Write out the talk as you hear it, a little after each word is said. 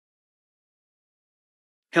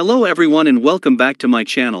Hello everyone and welcome back to my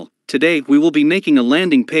channel. Today we will be making a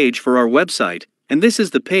landing page for our website, and this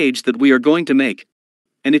is the page that we are going to make.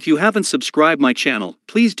 And if you haven't subscribed my channel,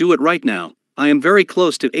 please do it right now. I am very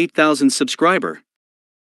close to 8,000 subscriber.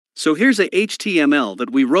 So here's a HTML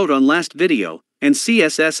that we wrote on last video, and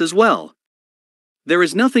CSS as well. There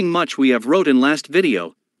is nothing much we have wrote in last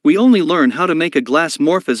video, we only learn how to make a glass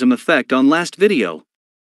morphism effect on last video.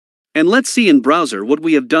 And let's see in browser what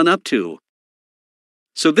we have done up to.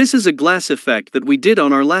 So this is a glass effect that we did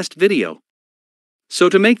on our last video. So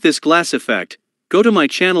to make this glass effect, go to my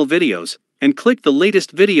channel videos, and click the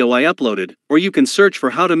latest video I uploaded, or you can search for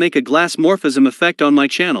how to make a glass morphism effect on my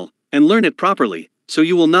channel, and learn it properly, so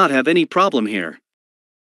you will not have any problem here.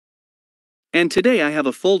 And today I have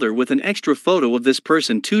a folder with an extra photo of this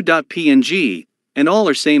person 2.png, and all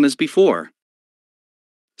are same as before.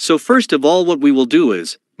 So first of all what we will do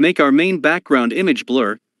is, make our main background image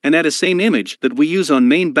blur, and add a same image that we use on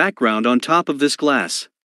main background on top of this glass.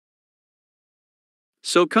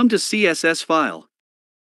 So come to CSS file.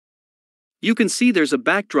 You can see there's a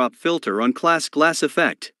backdrop filter on class glass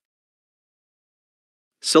effect.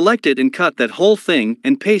 Select it and cut that whole thing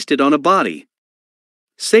and paste it on a body.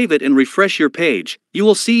 Save it and refresh your page, you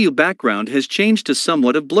will see your background has changed to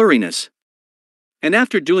somewhat of blurriness. And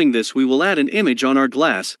after doing this we will add an image on our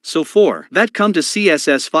glass, so for that come to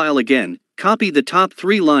CSS file again, copy the top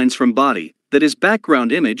 3 lines from body, that is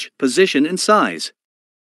background image, position and size.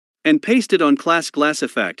 And paste it on class glass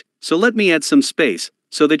effect, so let me add some space,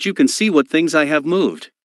 so that you can see what things I have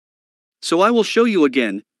moved. So I will show you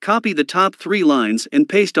again, copy the top 3 lines and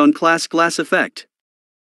paste on class glass effect.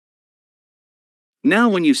 Now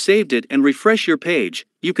when you saved it and refresh your page,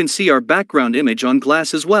 you can see our background image on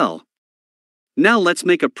glass as well. Now let's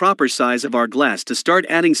make a proper size of our glass to start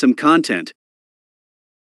adding some content.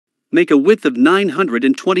 Make a width of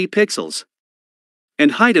 920 pixels.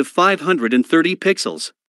 And height of 530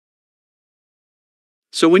 pixels.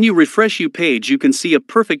 So when you refresh your page you can see a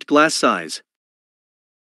perfect glass size.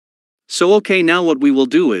 So okay, now what we will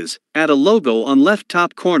do is, add a logo on left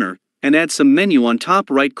top corner, and add some menu on top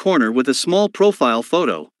right corner with a small profile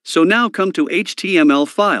photo. So now come to HTML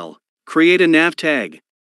file, create a nav tag.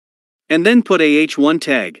 And then put a h1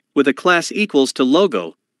 tag, with a class equals to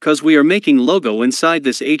logo, cause we are making logo inside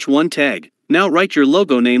this h1 tag. Now write your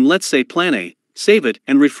logo name, let's say Plan A, save it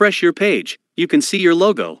and refresh your page, you can see your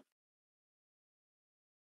logo.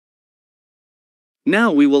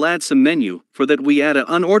 Now we will add some menu, for that we add an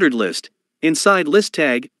unordered list, inside list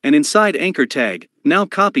tag, and inside anchor tag. Now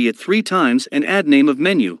copy it 3 times and add name of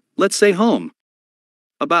menu, let's say home,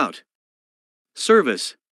 about,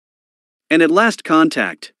 service, and at last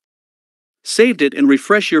contact. Saved it and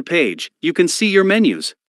refresh your page, you can see your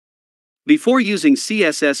menus. Before using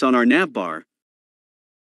CSS on our navbar,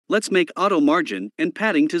 let's make auto margin and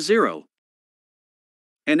padding to 0.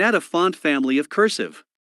 And add a font family of cursive.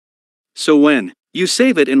 So when you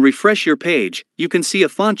save it and refresh your page, you can see a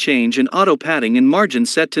font change and auto padding and margin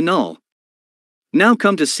set to null. Now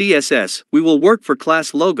come to CSS, we will work for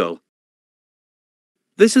class logo.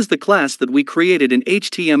 This is the class that we created in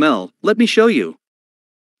HTML, let me show you.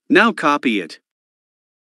 Now copy it.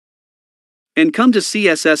 And come to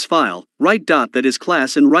CSS file, write dot that is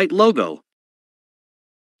class and write logo.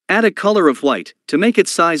 Add a color of white, to make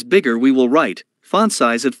its size bigger we will write, font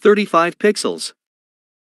size of 35 pixels.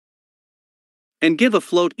 And give a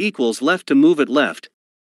float equals left to move it left.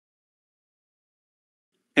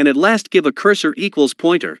 And at last give a cursor equals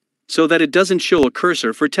pointer, so that it doesn't show a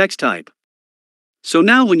cursor for text type. So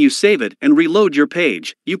now when you save it and reload your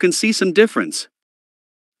page, you can see some difference.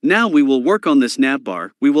 Now we will work on this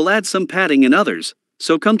navbar, we will add some padding and others,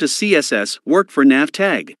 so come to CSS, work for nav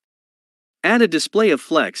tag. Add a display of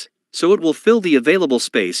flex, so it will fill the available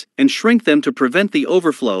space, and shrink them to prevent the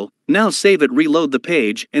overflow. Now save it, reload the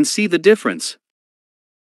page, and see the difference.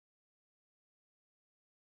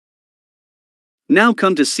 Now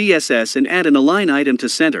come to CSS and add an align item to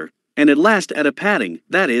center, and at last add a padding,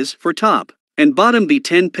 that is, for top and bottom be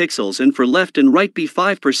 10 pixels and for left and right be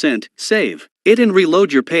 5%, save it and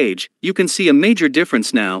reload your page, you can see a major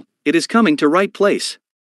difference now, it is coming to right place.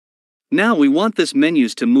 Now we want this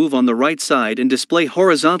menus to move on the right side and display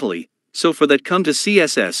horizontally, so for that come to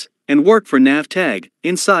CSS, and work for nav tag,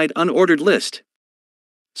 inside unordered list.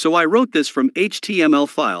 So I wrote this from HTML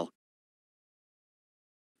file.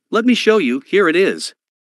 Let me show you, here it is.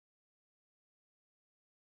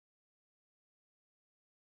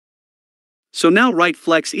 So now write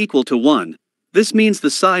flex equal to 1. This means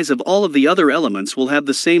the size of all of the other elements will have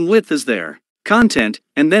the same width as their content,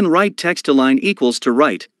 and then write text align equals to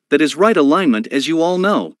right, that is right alignment as you all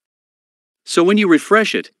know. So when you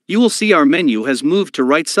refresh it, you will see our menu has moved to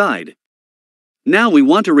right side. Now we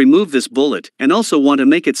want to remove this bullet and also want to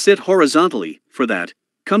make it sit horizontally. For that,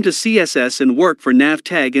 come to CSS and work for nav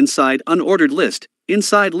tag inside unordered list,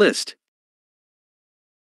 inside list.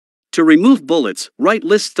 To remove bullets, write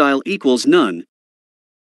list style equals none.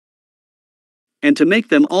 And to make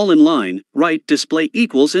them all in line, write display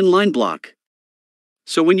equals inline block.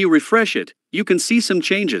 So when you refresh it, you can see some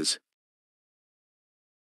changes.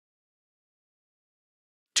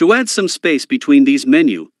 To add some space between these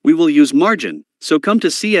menu, we will use margin, so come to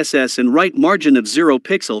CSS and write margin of 0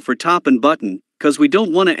 pixel for top and button, cause we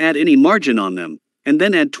don't want to add any margin on them, and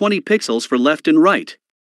then add 20 pixels for left and right.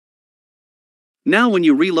 Now when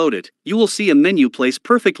you reload it, you will see a menu place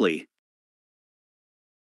perfectly.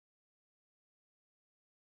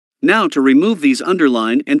 Now to remove these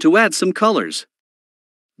underline and to add some colors.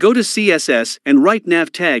 Go to CSS and write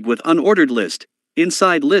nav tag with unordered list,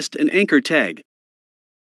 inside list and anchor tag.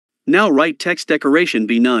 Now write text decoration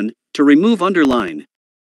be none, to remove underline.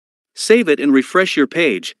 Save it and refresh your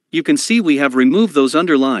page, you can see we have removed those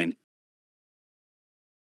underline.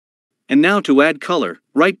 And now to add color,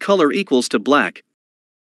 write color equals to black.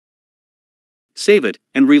 Save it,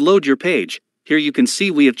 and reload your page, here you can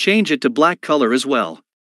see we have changed it to black color as well.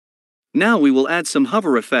 Now we will add some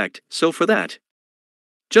hover effect, so for that,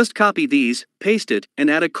 just copy these, paste it, and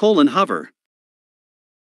add a hover.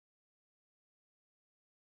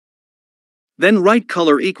 Then write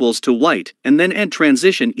color equals to white, and then add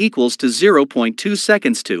transition equals to 0.2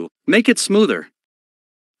 seconds to make it smoother.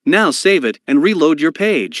 Now save it and reload your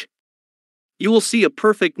page. You will see a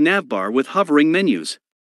perfect navbar with hovering menus.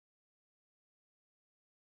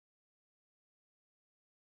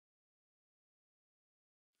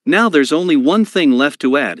 Now there's only one thing left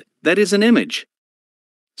to add, that is an image.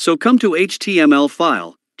 So come to HTML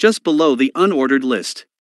file, just below the unordered list.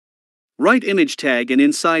 Write image tag and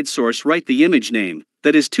inside source write the image name,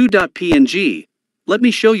 that is 2.png. Let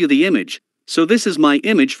me show you the image, so this is my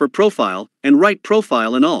image for profile, and write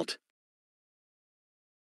profile and alt.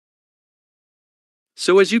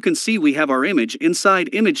 So as you can see we have our image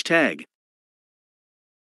inside image tag.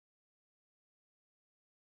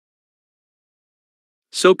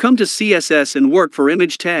 So come to CSS and work for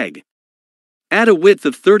image tag. Add a width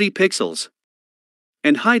of 30 pixels.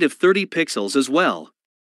 And height of 30 pixels as well.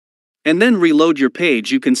 And then reload your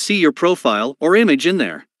page, you can see your profile or image in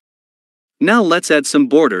there. Now let's add some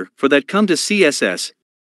border, for that come to CSS.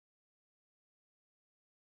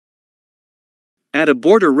 Add a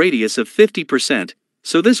border radius of 50%,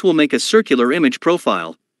 so this will make a circular image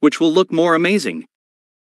profile, which will look more amazing.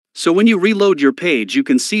 So when you reload your page you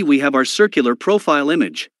can see we have our circular profile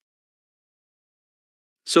image.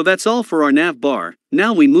 So that's all for our nav bar,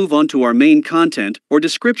 now we move on to our main content or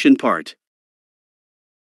description part.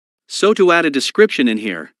 So to add a description in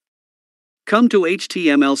here, come to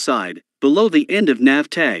HTML side, below the end of nav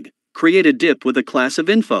tag, create a div with a class of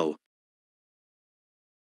info.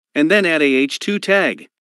 And then add a h2 tag.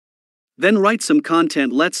 Then write some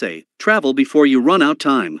content, let's say, travel before you run out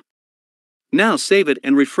time. Now save it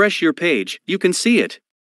and refresh your page, you can see it.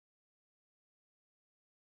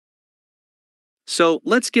 So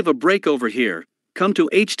let's give a break over here, come to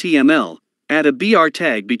HTML, add a br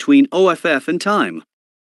tag between OFF and time.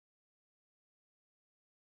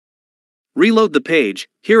 Reload the page,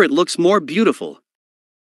 here it looks more beautiful.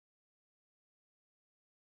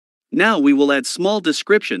 Now we will add small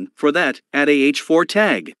description, for that, add a h4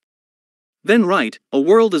 tag. Then write, a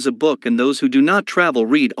world is a book and those who do not travel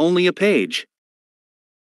read only a page.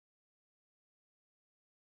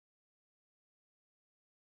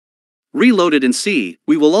 Reload it and see,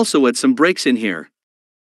 we will also add some breaks in here.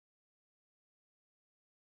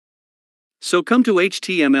 So come to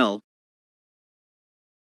HTML.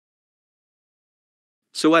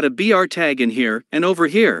 So add a br tag in here and over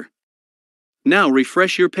here. Now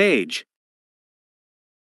refresh your page.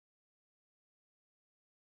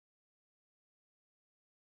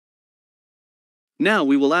 Now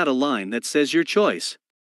we will add a line that says your choice.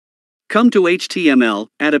 Come to HTML,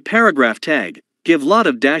 add a paragraph tag, give lot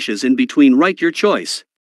of dashes in between, write your choice.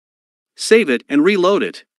 Save it and reload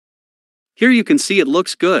it. Here you can see it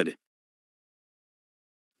looks good.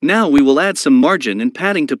 Now we will add some margin and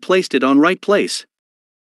padding to place it on right place.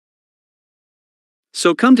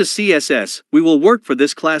 So come to CSS, we will work for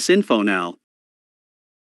this class info now.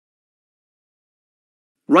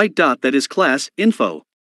 Write dot that is class info.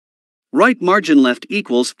 Write margin left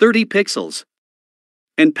equals 30 pixels.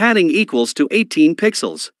 And padding equals to 18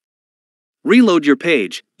 pixels. Reload your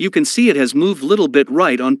page, you can see it has moved little bit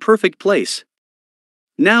right on perfect place.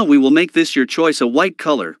 Now we will make this your choice a white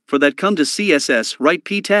color, for that come to CSS write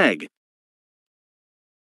p tag.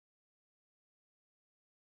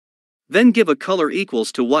 Then give a color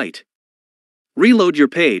equals to white. Reload your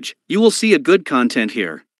page, you will see a good content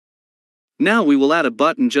here. Now we will add a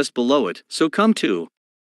button just below it, so come to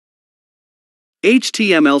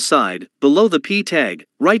HTML side, below the P tag,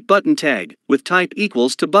 write button tag, with type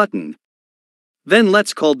equals to button. Then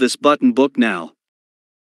let's call this button book now.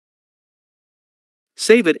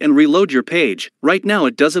 Save it and reload your page. Right now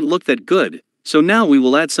it doesn't look that good, so now we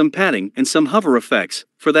will add some padding and some hover effects.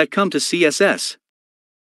 For that, come to CSS.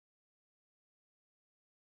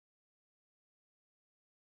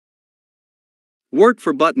 Work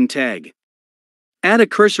for button tag. Add a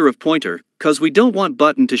cursor of pointer, cause we don't want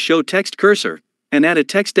button to show text cursor, and add a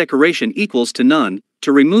text decoration equals to none,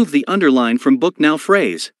 to remove the underline from book now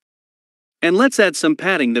phrase. And let's add some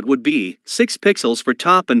padding that would be 6 pixels for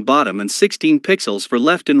top and bottom and 16 pixels for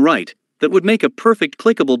left and right, that would make a perfect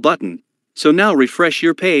clickable button. So now refresh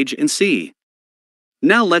your page and see.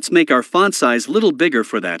 Now let's make our font size little bigger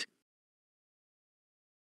for that.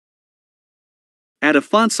 Add a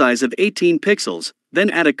font size of 18 pixels,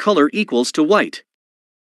 then add a color equals to white.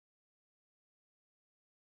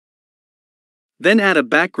 Then add a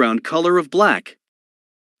background color of black.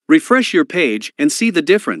 Refresh your page and see the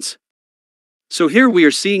difference. So here we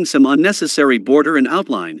are seeing some unnecessary border and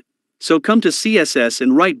outline. So come to CSS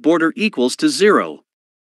and write border equals to 0.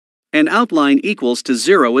 And outline equals to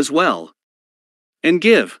 0 as well. And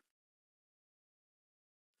give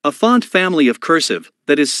a font family of cursive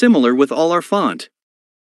that is similar with all our font.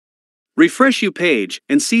 Refresh your page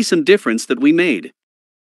and see some difference that we made.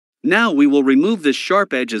 Now we will remove this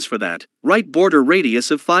sharp edges for that, write border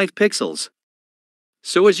radius of 5 pixels.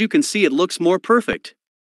 So as you can see it looks more perfect.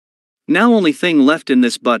 Now only thing left in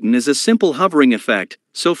this button is a simple hovering effect,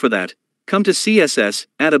 so for that, come to CSS,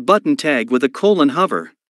 add a button tag with a colon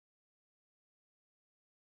hover.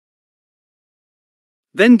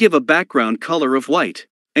 Then give a background color of white,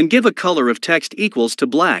 and give a color of text equals to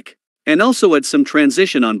black, and also add some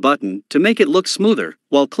transition on button to make it look smoother,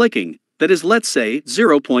 while clicking, that is let's say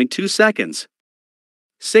 0.2 seconds.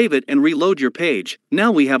 Save it and reload your page,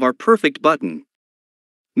 now we have our perfect button.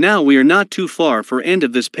 Now we are not too far for end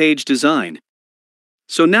of this page design.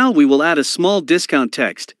 So now we will add a small discount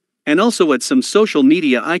text, and also add some social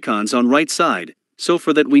media icons on right side, so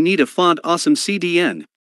for that we need a font awesome CDN.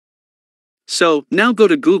 So, now go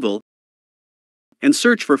to Google, and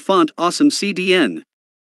search for font awesome CDN.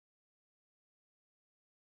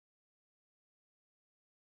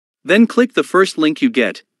 Then click the first link you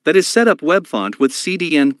get, that is set up web font with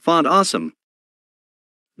CDN, font awesome.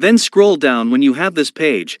 Then scroll down when you have this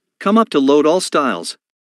page, come up to load all styles.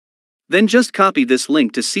 Then just copy this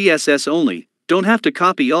link to CSS only, don't have to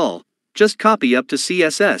copy all, just copy up to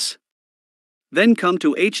CSS. Then come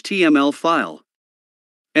to HTML file.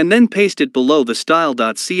 And then paste it below the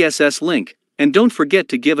style.css link, and don't forget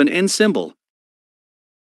to give an end symbol.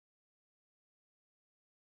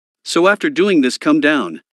 So after doing this come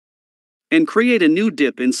down. And create a new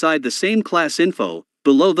div inside the same class info,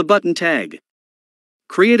 below the button tag.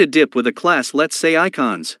 Create a div with a class let's say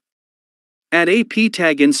icons. Add a p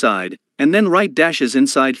tag inside, and then write dashes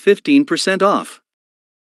inside 15% off.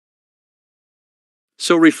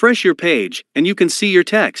 So refresh your page, and you can see your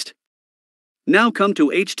text. Now come to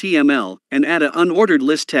HTML, and add an unordered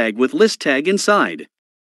list tag with list tag inside.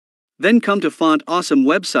 Then come to Font Awesome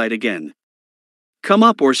website again. Come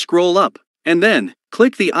up or scroll up, and then,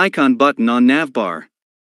 click the icon button on navbar.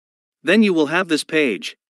 Then you will have this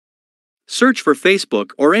page. Search for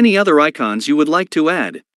Facebook or any other icons you would like to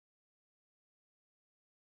add.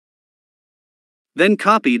 Then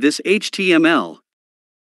copy this HTML.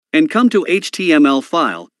 And come to HTML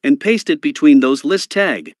file, and paste it between those list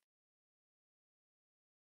tag.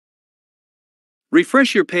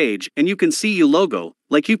 Refresh your page and you can see your logo,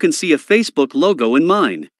 like you can see a Facebook logo in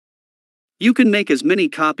mine. You can make as many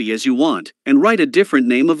copy as you want, and write a different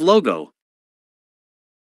name of logo.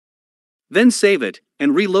 Then save it,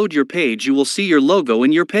 and reload your page you will see your logo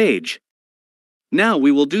in your page. Now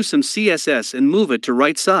we will do some CSS and move it to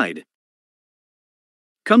right side.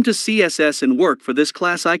 Come to CSS and work for this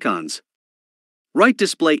class icons. Write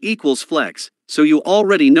display equals flex, so you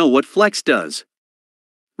already know what flex does.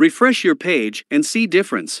 Refresh your page and see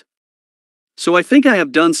difference. So I think I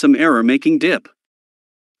have done some error making dip.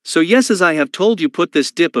 So yes, as I have told you, put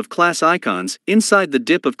this dip of class icons inside the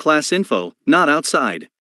dip of class info, not outside.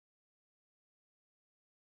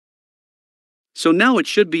 So now it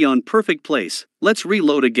should be on perfect place. Let's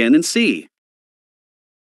reload again and see.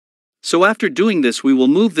 So after doing this we will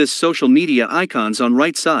move this social media icons on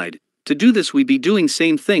right side. To do this we be doing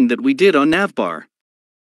same thing that we did on navbar.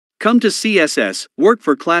 Come to CSS, work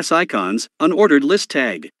for class icons, unordered list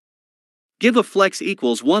tag. Give a flex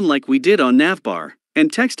equals 1 like we did on navbar,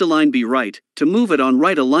 and text align be right, to move it on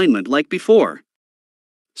right alignment like before.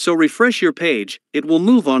 So refresh your page, it will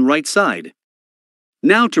move on right side.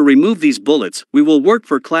 Now to remove these bullets, we will work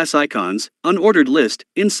for class icons, unordered list,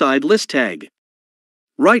 inside list tag.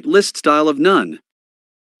 Write list style of none.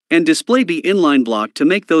 And display be inline block to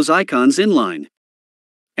make those icons inline.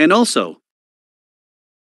 And also,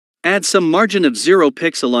 add some margin of 0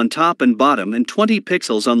 pixel on top and bottom and 20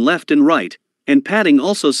 pixels on left and right, and padding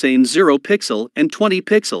also same 0 pixel and 20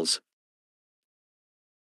 pixels.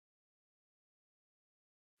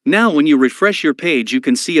 Now when you refresh your page you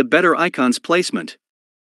can see a better icon's placement.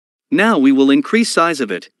 Now we will increase size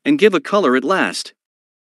of it, and give a color at last.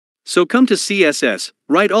 So come to CSS,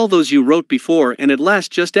 write all those you wrote before and at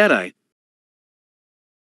last just add I.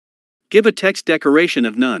 Give a text decoration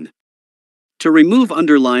of none. To remove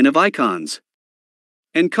underline of icons.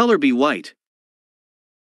 And color be white.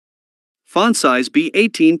 Font size be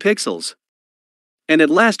 18 pixels. And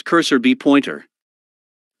at last cursor be pointer.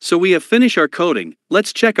 So we have finished our coding,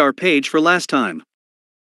 let's check our page for last time.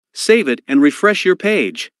 Save it and refresh your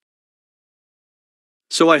page.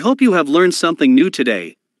 So I hope you have learned something new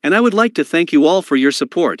today, and I would like to thank you all for your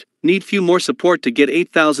support. Need few more support to get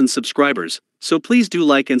 8,000 subscribers, so please do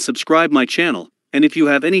like and subscribe my channel, and if you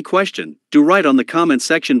have any question, do write on the comment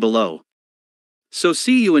section below. So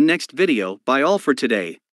see you in next video, bye all for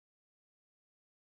today.